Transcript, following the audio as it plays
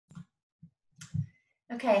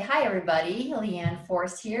Okay, hi everybody, Leann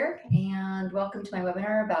Forst here, and welcome to my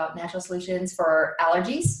webinar about natural solutions for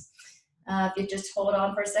allergies. If you just hold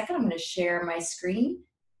on for a second, I'm going to share my screen.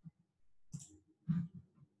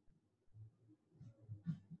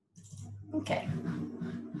 Okay,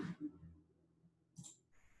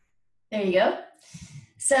 there you go.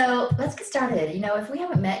 So let's get started. If we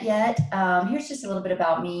haven't met yet, here's just a little bit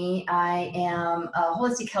about me. I am a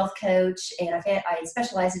holistic health coach, and I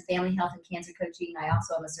specialize in family health and cancer coaching. I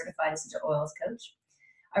also am a certified essential oils coach.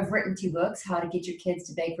 I've written 2 books, How to Get Your Kids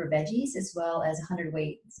to Bake for Veggies, as well as 100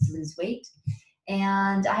 Ways to Lose Weight.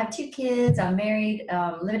 And I have 2 kids. I'm married,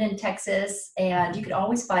 living in Texas, and you can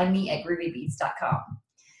always find me at groovybeats.com.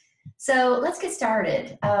 So let's get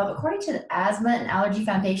started. According to the Asthma and Allergy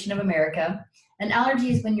Foundation of America, an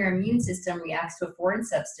allergy is when your immune system reacts to a foreign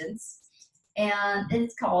substance, and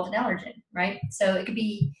it's called an allergen, right? So it could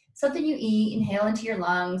be something you eat, inhale into your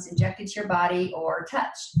lungs, inject into your body, or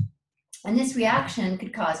touch. And this reaction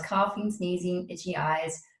could cause coughing, sneezing, itchy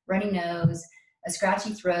eyes, runny nose, a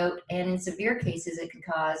scratchy throat, and in severe cases, it could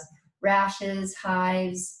cause rashes,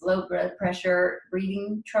 hives, low blood pressure,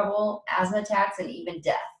 breathing trouble, asthma attacks, and even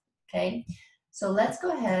death, okay? So let's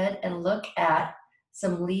go ahead and look at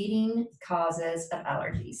some leading causes of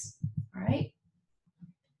allergies, all right?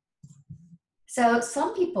 So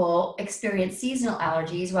some people experience seasonal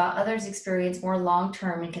allergies while others experience more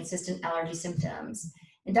long-term and consistent allergy symptoms.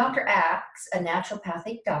 And Dr. Axe, a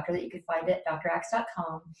naturopathic doctor that you can find at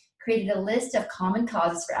draxe.com, created a list of common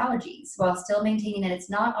causes for allergies while still maintaining that it's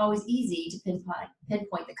not always easy to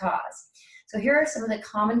pinpoint the cause. So here are some of the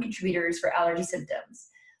common contributors for allergy symptoms.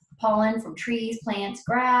 Pollen from trees, plants,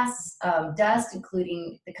 grass, dust,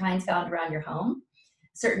 including the kinds found around your home,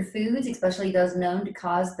 certain foods, especially those known to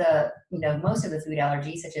cause most of the food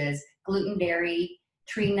allergies, such as gluten, dairy,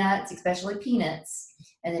 tree nuts, especially peanuts,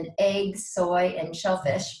 and then eggs, soy, and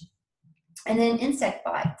shellfish. And then insect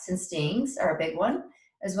bites and stings are a big one,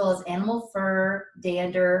 as well as animal fur,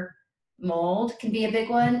 dander, mold can be a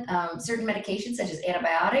big one. Certain medications, such as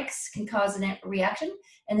antibiotics, can cause a reaction,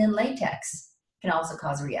 and then latex can also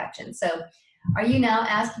cause a reaction. So are you now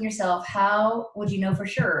asking yourself, how would you know for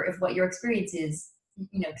sure if what you're experiencing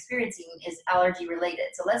is allergy related?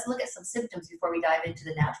 So let's look at some symptoms before we dive into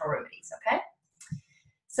the natural remedies, okay?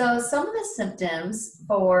 So some of the symptoms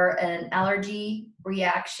for an allergy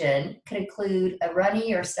reaction could include a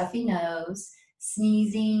runny or stuffy nose,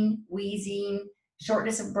 sneezing, wheezing,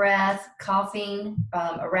 shortness of breath, coughing,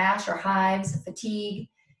 a rash or hives, fatigue,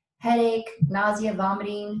 headache, nausea,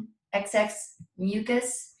 vomiting, excess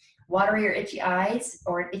mucus, watery or itchy eyes,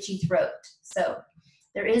 or an itchy throat. So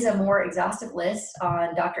there is a more exhaustive list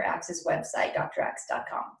on Dr. Axe's website,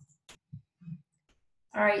 draxe.com.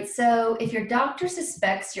 All right, so if your doctor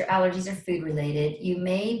suspects your allergies are food related, you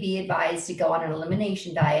may be advised to go on an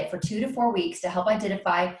elimination diet for 2 to 4 weeks to help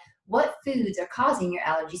identify what foods are causing your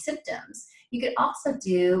allergy symptoms. You could also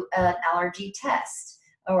do an allergy test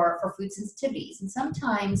or for food sensitivities, and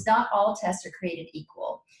sometimes not all tests are created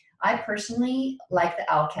equal. I personally like the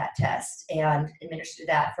LCAT test and administer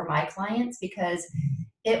that for my clients because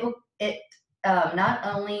it not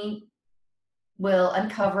only will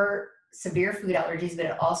uncover severe food allergies, but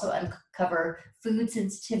it also uncover food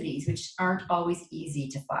sensitivities, which aren't always easy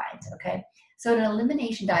to find, okay? So an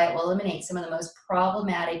elimination diet will eliminate some of the most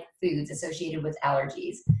problematic foods associated with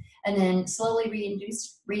allergies, and then slowly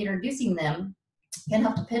reintroducing them can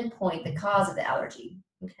help to pinpoint the cause of the allergy,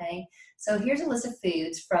 okay? So here's a list of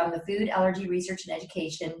foods from the Food Allergy Research and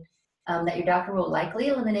Education that your doctor will likely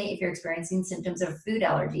eliminate if you're experiencing symptoms of food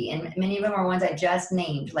allergy, and many of them are ones I just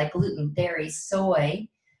named, like gluten, dairy, soy,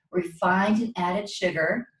 refined and added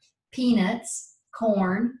sugar, peanuts,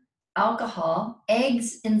 corn, alcohol,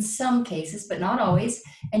 eggs in some cases, but not always,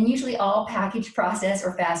 and usually all packaged, processed,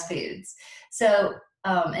 or fast foods. So,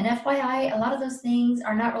 and FYI, a lot of those things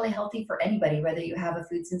are not really healthy for anybody, whether you have a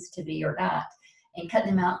food sensitivity or not. And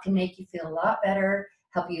cutting them out can make you feel a lot better,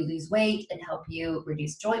 help you lose weight, and help you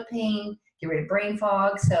reduce joint pain, get rid of brain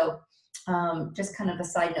fog. So just kind of a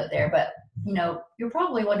side note there, but you're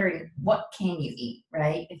probably wondering, what can you eat,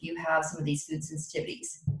 right, if you have some of these food sensitivities?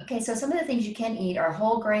 Okay, so some of the things you can eat are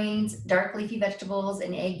whole grains, dark leafy vegetables,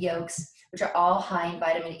 and egg yolks, which are all high in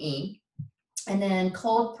vitamin E. And then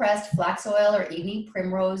cold pressed flax oil or evening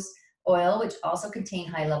primrose oil, which also contain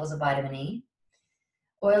high levels of vitamin E.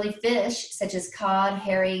 Oily fish, such as cod,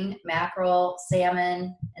 herring, mackerel,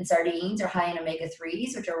 salmon, and sardines, are high in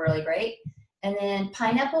omega-3s, which are really great. And then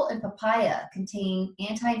pineapple and papaya contain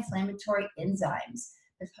anti-inflammatory enzymes.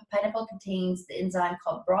 The pineapple contains the enzyme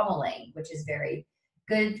called bromelain, which is very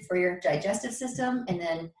good for your digestive system. And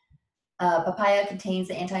then Papaya contains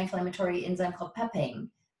the anti-inflammatory enzyme called papain.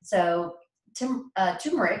 So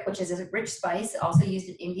turmeric, which is a rich spice also used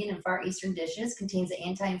in Indian and Far Eastern dishes, contains the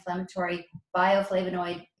anti-inflammatory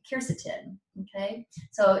bioflavonoid quercetin. Okay,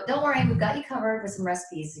 so don't worry, we've got you covered with some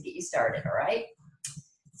recipes to get you started. All right.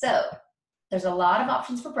 So there's a lot of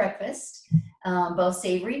options for breakfast, both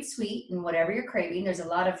savory and sweet, and whatever you're craving. There's a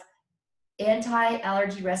lot of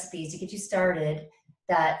anti-allergy recipes to get you started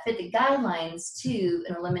that fit the guidelines to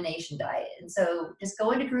an elimination diet. And so just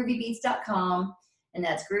go into groovybeets.com, and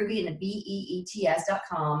that's groovy and the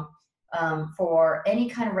BEETS.com, for any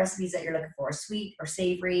kind of recipes that you're looking for, sweet or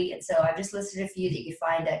savory. And so I've just listed a few that you can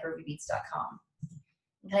find at groovybeets.com.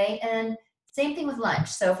 Okay, and same thing with lunch.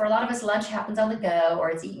 So for a lot of us, lunch happens on the go, or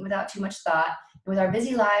it's eaten without too much thought. And with our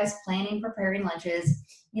busy lives, planning, preparing lunches,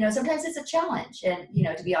 sometimes it's a challenge, and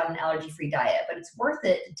to be on an allergy-free diet, but it's worth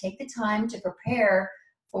it to take the time to prepare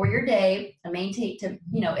for your day and maintain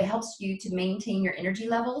it helps you to maintain your energy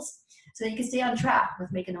levels so that you can stay on track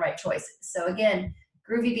with making the right choices. So again,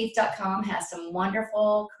 groovybeets.com has some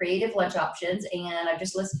wonderful creative lunch options, and I've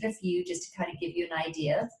just listed a few just to kind of give you an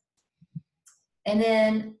idea. And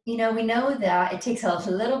then, we know that it takes a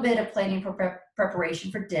little bit of planning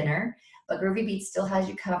preparation for dinner, but Groovy Beets still has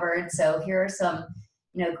you covered. So here are some,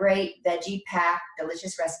 great veggie packed,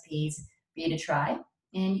 delicious recipes for you to try.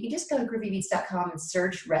 And you can just go to groovybeets.com and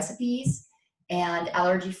search recipes and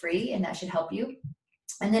allergy free, and that should help you.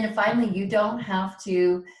 And then finally, you don't have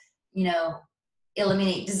to,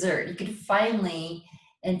 eliminate dessert. You could finally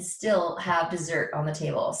and still have dessert on the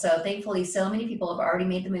table. So thankfully, so many people have already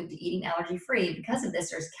made the move to eating allergy-free. Because of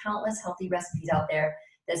this, there's countless healthy recipes out there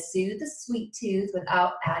that soothe the sweet tooth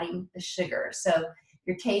without adding the sugar. So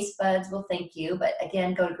your taste buds will thank you. But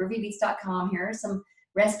again, go to groovybeets.com. Here are some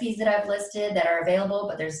recipes that I've listed that are available,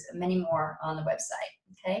 but there's many more on the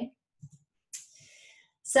website, okay?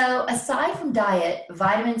 So aside from diet,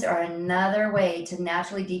 vitamins are another way to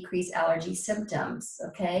naturally decrease allergy symptoms,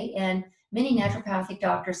 okay? And many naturopathic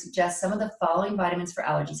doctors suggest some of the following vitamins for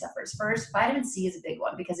allergy sufferers. First, vitamin C is a big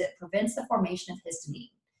one because it prevents the formation of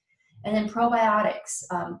histamine. And then probiotics.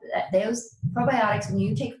 Those probiotics, when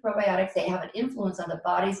you take probiotics, they have an influence on the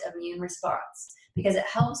body's immune response because it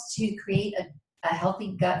helps to create a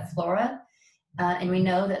healthy gut flora. And we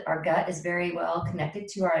know that our gut is very well connected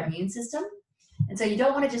to our immune system. And so you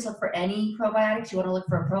don't want to just look for any probiotics. You want to look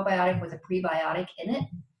for a probiotic with a prebiotic in it.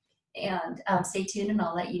 And stay tuned, and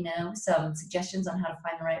I'll let you know some suggestions on how to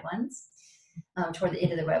find the right ones toward the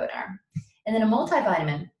end of the webinar. And then a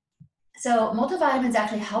multivitamin. So multivitamins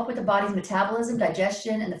actually help with the body's metabolism,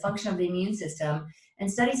 digestion, and the function of the immune system.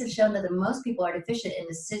 And studies have shown that most people are deficient in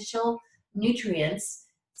essential nutrients.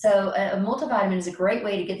 So a multivitamin is a great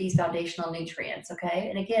way to get these foundational nutrients, okay?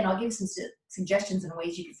 And again, I'll give you some suggestions and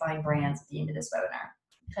ways you can find brands at the end of this webinar,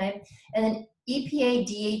 okay? And then EPA,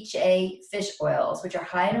 DHA fish oils, which are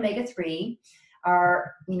high in omega-3,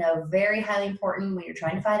 are very highly important when you're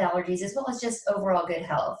trying to fight allergies, as well as just overall good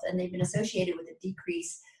health. And they've been associated with a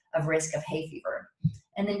decrease of risk of hay fever.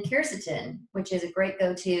 And then quercetin, which is a great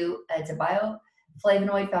go-to. It's a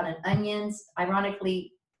bioflavonoid found in onions.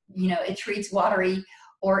 Ironically, it treats watery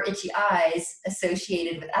or itchy eyes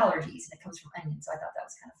associated with allergies, and it comes from onions. So I thought that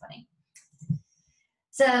was kind of funny.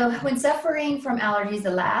 So when suffering from allergies,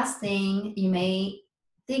 the last thing you may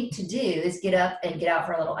think to do is get up and get out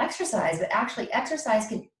for a little exercise, but actually exercise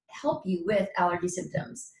can help you with allergy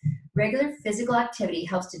symptoms. Regular physical activity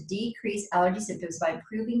helps to decrease allergy symptoms by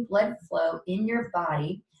improving blood flow in your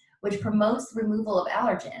body, which promotes the removal of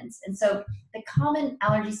allergens. And so the common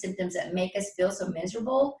allergy symptoms that make us feel so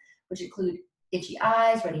miserable, which include itchy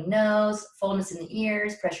eyes, runny nose, fullness in the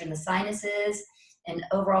ears, pressure in the sinuses, and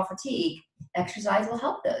overall fatigue, exercise will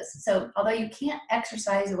help those. So although you can't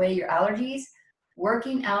exercise away your allergies,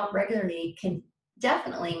 working out regularly can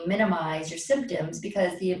definitely minimize your symptoms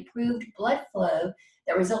because the improved blood flow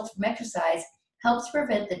that results from exercise helps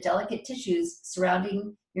prevent the delicate tissues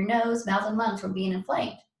surrounding your nose, mouth, and lungs from being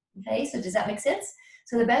inflamed. Okay, so does that make sense?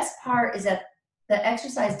 So the best part is that the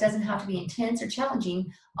exercise doesn't have to be intense or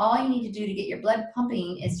challenging. All you need to do to get your blood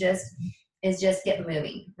pumping is just get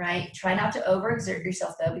moving, right? Try not to overexert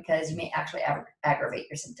yourself though, because you may actually aggravate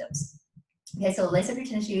your symptoms. Okay, so lace up your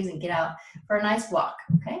tennis shoes and get out for a nice walk,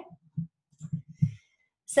 okay?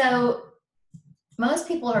 So most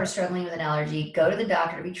people who are struggling with an allergy go to the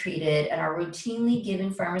doctor to be treated and are routinely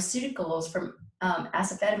given pharmaceuticals from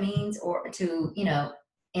acetaminophen or to,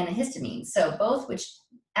 antihistamines. So both which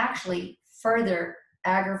actually further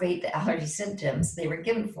aggravate the allergy symptoms they were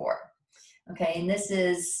given for. Okay, and this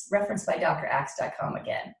is referenced by drax.com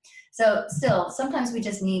again. So still, sometimes we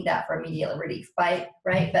just need that for immediate relief, right?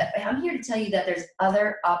 But I'm here to tell you that there's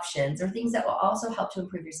other options or things that will also help to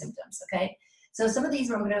improve your symptoms, okay? So some of these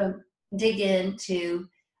I'm going to dig into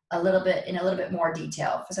a little bit more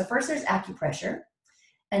detail. So first there's acupressure.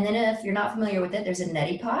 And then if you're not familiar with it, there's a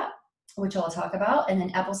neti pot, which I'll talk about, and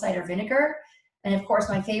then apple cider vinegar. And of course,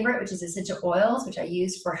 my favorite, which is essential oils, which I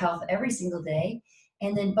use for health every single day.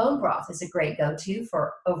 And then bone broth is a great go-to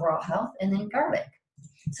for overall health, and then garlic.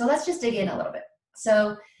 So let's just dig in a little bit.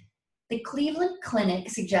 So the Cleveland Clinic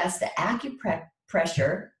suggests that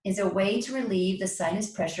acupressure is a way to relieve the sinus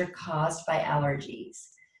pressure caused by allergies.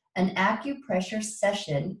 An acupressure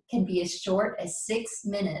session can be as short as 6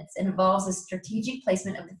 minutes and involves a strategic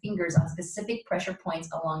placement of the fingers on specific pressure points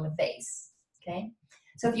along the face, okay?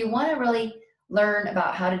 So if you want to really learn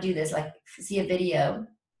about how to do this, like see a video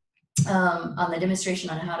on the demonstration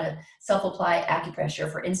on how to self-apply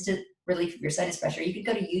acupressure for instant relief of your sinus pressure, you could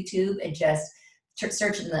go to YouTube and just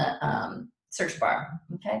search in the search bar,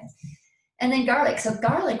 okay? And then garlic. So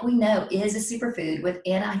garlic, we know, is a superfood with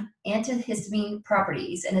antihistamine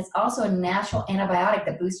properties, and it's also a natural antibiotic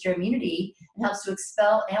that boosts your immunity and helps to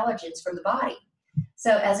expel allergens from the body.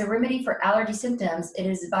 So as a remedy for allergy symptoms, it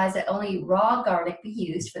is advised that only raw garlic be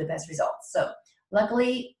used for the best results. So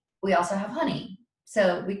luckily, we also have honey.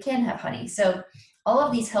 So we can have honey. So all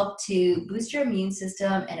of these help to boost your immune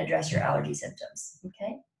system and address your allergy symptoms,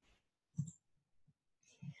 okay?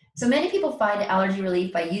 So many people find allergy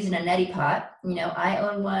relief by using a neti pot. You know, I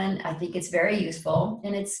own one. I think it's very useful,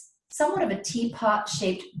 and it's somewhat of a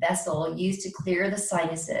teapot-shaped vessel used to clear the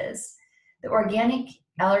sinuses. The Organic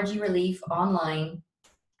Allergy Relief online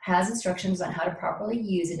has instructions on how to properly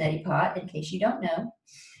use a neti pot, in case you don't know.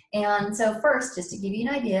 And so first, just to give you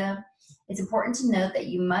an idea, it's important to note that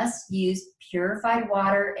you must use purified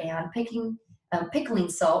water and pickling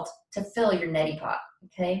salt to fill your neti pot,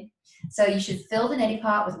 okay? So you should fill the neti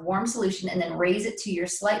pot with warm solution and then raise it to your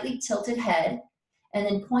slightly tilted head, and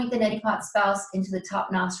then point the neti pot spout into the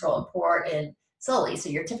top nostril and pour it in slowly. So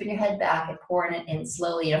you're tipping your head back and pouring it in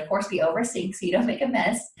slowly, and of course be over sync so you don't make a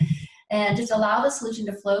mess. And just allow the solution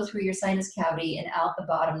to flow through your sinus cavity and out the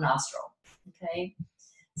bottom nostril, okay?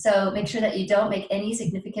 So make sure that you don't make any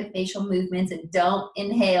significant facial movements, and don't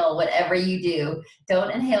inhale whatever you do. Don't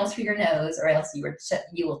inhale through your nose or else you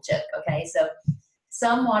will choke, okay? So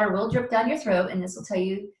some water will drip down your throat, and this will tell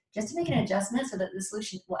you just to make an adjustment so that the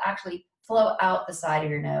solution will actually flow out the side of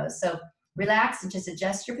your nose. So relax and just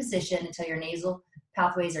adjust your position until your nasal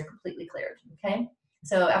pathways are completely cleared, okay?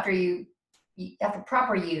 So after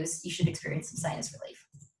proper use, you should experience some sinus relief.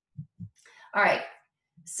 All right,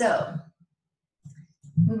 so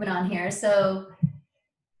moving on here. So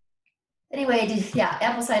anyway, yeah,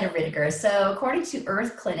 apple cider vinegar. So according to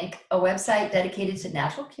Earth Clinic, a website dedicated to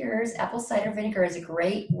natural cures, apple cider vinegar is a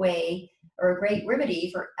great way or a great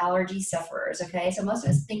remedy for allergy sufferers, okay? So most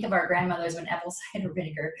of us think of our grandmothers when apple cider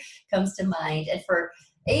vinegar comes to mind. And for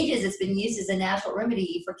ages, it's been used as a natural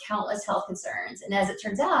remedy for countless health concerns. And as it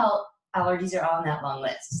turns out, allergies are on that long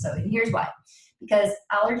list. So and here's why. Because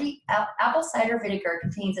apple cider vinegar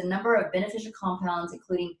contains a number of beneficial compounds,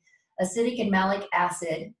 including acidic and malic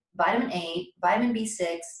acid, vitamin A, vitamin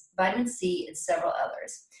B6, vitamin C, and several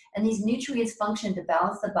others. And these nutrients function to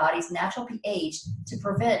balance the body's natural pH to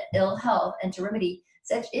prevent ill health and to remedy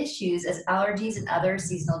such issues as allergies and other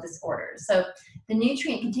seasonal disorders. So the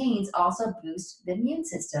nutrient contains also boost the immune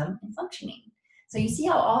system and functioning. So you see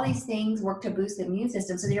how all these things work to boost the immune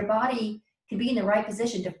system so that your body can be in the right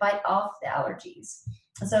position to fight off the allergies.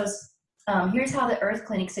 So here's how the Earth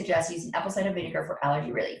Clinic suggests using apple cider vinegar for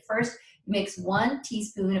allergy relief. First, mix 1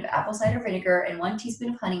 teaspoon of apple cider vinegar and 1 teaspoon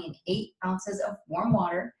of honey in 8 ounces of warm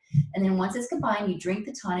water. And then once it's combined, you drink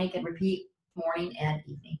the tonic and repeat morning and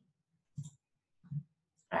evening.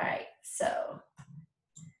 All right, so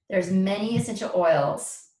there's many essential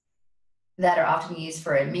oils that are often used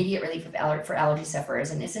for immediate relief of for allergy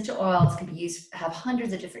sufferers. And essential oils can be used, have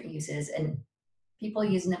hundreds of different uses, and people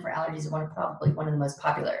using them for allergies are probably one of the most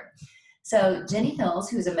popular. So Jenny Hills,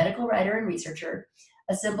 who's a medical writer and researcher,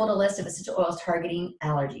 assembled a list of essential oils targeting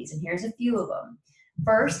allergies, and here's a few of them.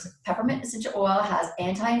 First, peppermint essential oil has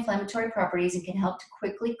anti-inflammatory properties and can help to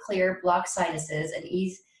quickly clear blocked sinuses and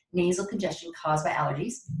ease nasal congestion caused by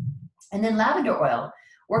allergies. And then lavender oil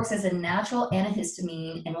works as a natural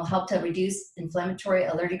antihistamine and will help to reduce inflammatory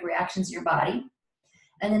allergic reactions in your body.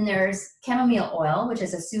 And then there's chamomile oil, which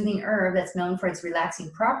is a soothing herb that's known for its relaxing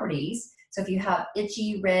properties. So if you have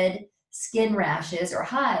itchy red skin rashes or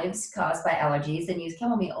hives caused by allergies, then use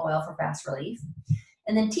chamomile oil for fast relief.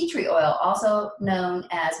 And then tea tree oil, also known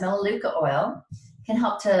as melaleuca oil, can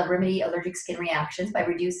help to remedy allergic skin reactions by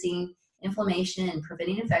reducing inflammation and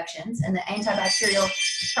preventing infections. And the antibacterial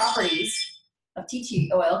properties of tea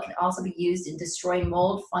tree oil can also be used in destroying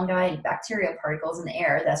mold, fungi, and bacterial particles in the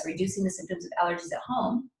air, thus reducing the symptoms of allergies at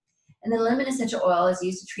home. And then lemon essential oil is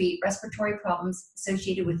used to treat respiratory problems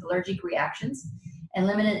associated with allergic reactions. And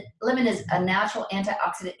lemon is a natural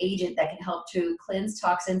antioxidant agent that can help to cleanse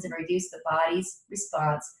toxins and reduce the body's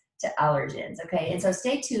response to allergens. Okay, and so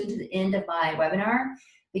stay tuned to the end of my webinar,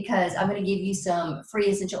 because I'm going to give you some free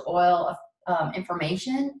essential oil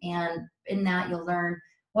information, and in that you'll learn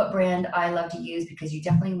what brand I love to use, because you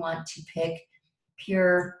definitely want to pick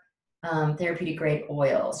pure therapeutic grade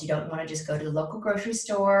oils. You don't want to just go to the local grocery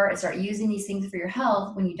store and start using these things for your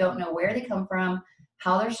health when you don't know where they come from,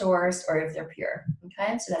 how they're sourced, or if they're pure.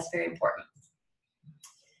 Okay, so that's very important.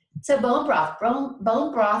 So bone broth.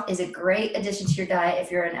 Bone broth is a great addition to your diet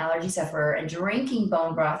if you're an allergy sufferer, and drinking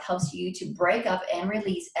bone broth helps you to break up and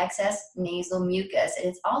release excess nasal mucus. And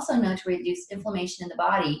it's also known to reduce inflammation in the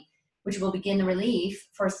body, which will begin the relief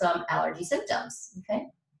for some allergy symptoms. Okay.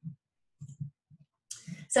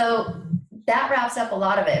 So that wraps up a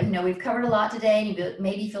lot of it. You know, we've covered a lot today, and you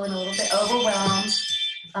may be feeling a little bit overwhelmed,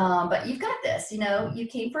 but you've got this. You know, you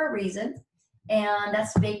came for a reason, and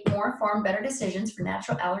that's to make more informed, better decisions for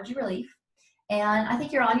natural allergy relief. And I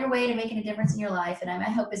think you're on your way to making a difference in your life. And my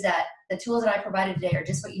hope is that the tools that I provided today are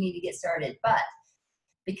just what you need to get started. But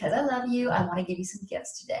because I love you, I want to give you some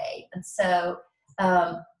gifts today. And so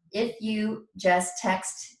if you just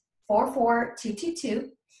text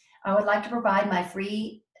 44222, I would like to provide my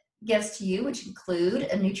free gifts to you, which include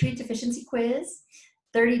a nutrient deficiency quiz,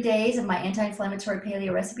 30 days of my anti-inflammatory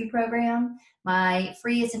paleo recipe program, my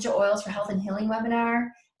free essential oils for health and healing webinar,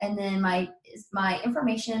 and then my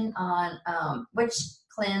information on which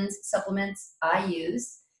cleanse supplements I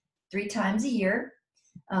use 3 times a year,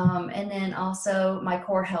 and then also my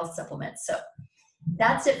core health supplements. So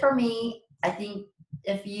that's it for me. I think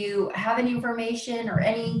if you have any information or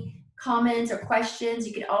any comments or questions,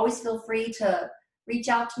 you can always feel free to reach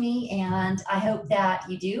out to me, and I hope that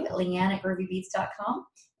you do at Leann@groovybeats.com,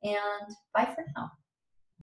 and bye for now.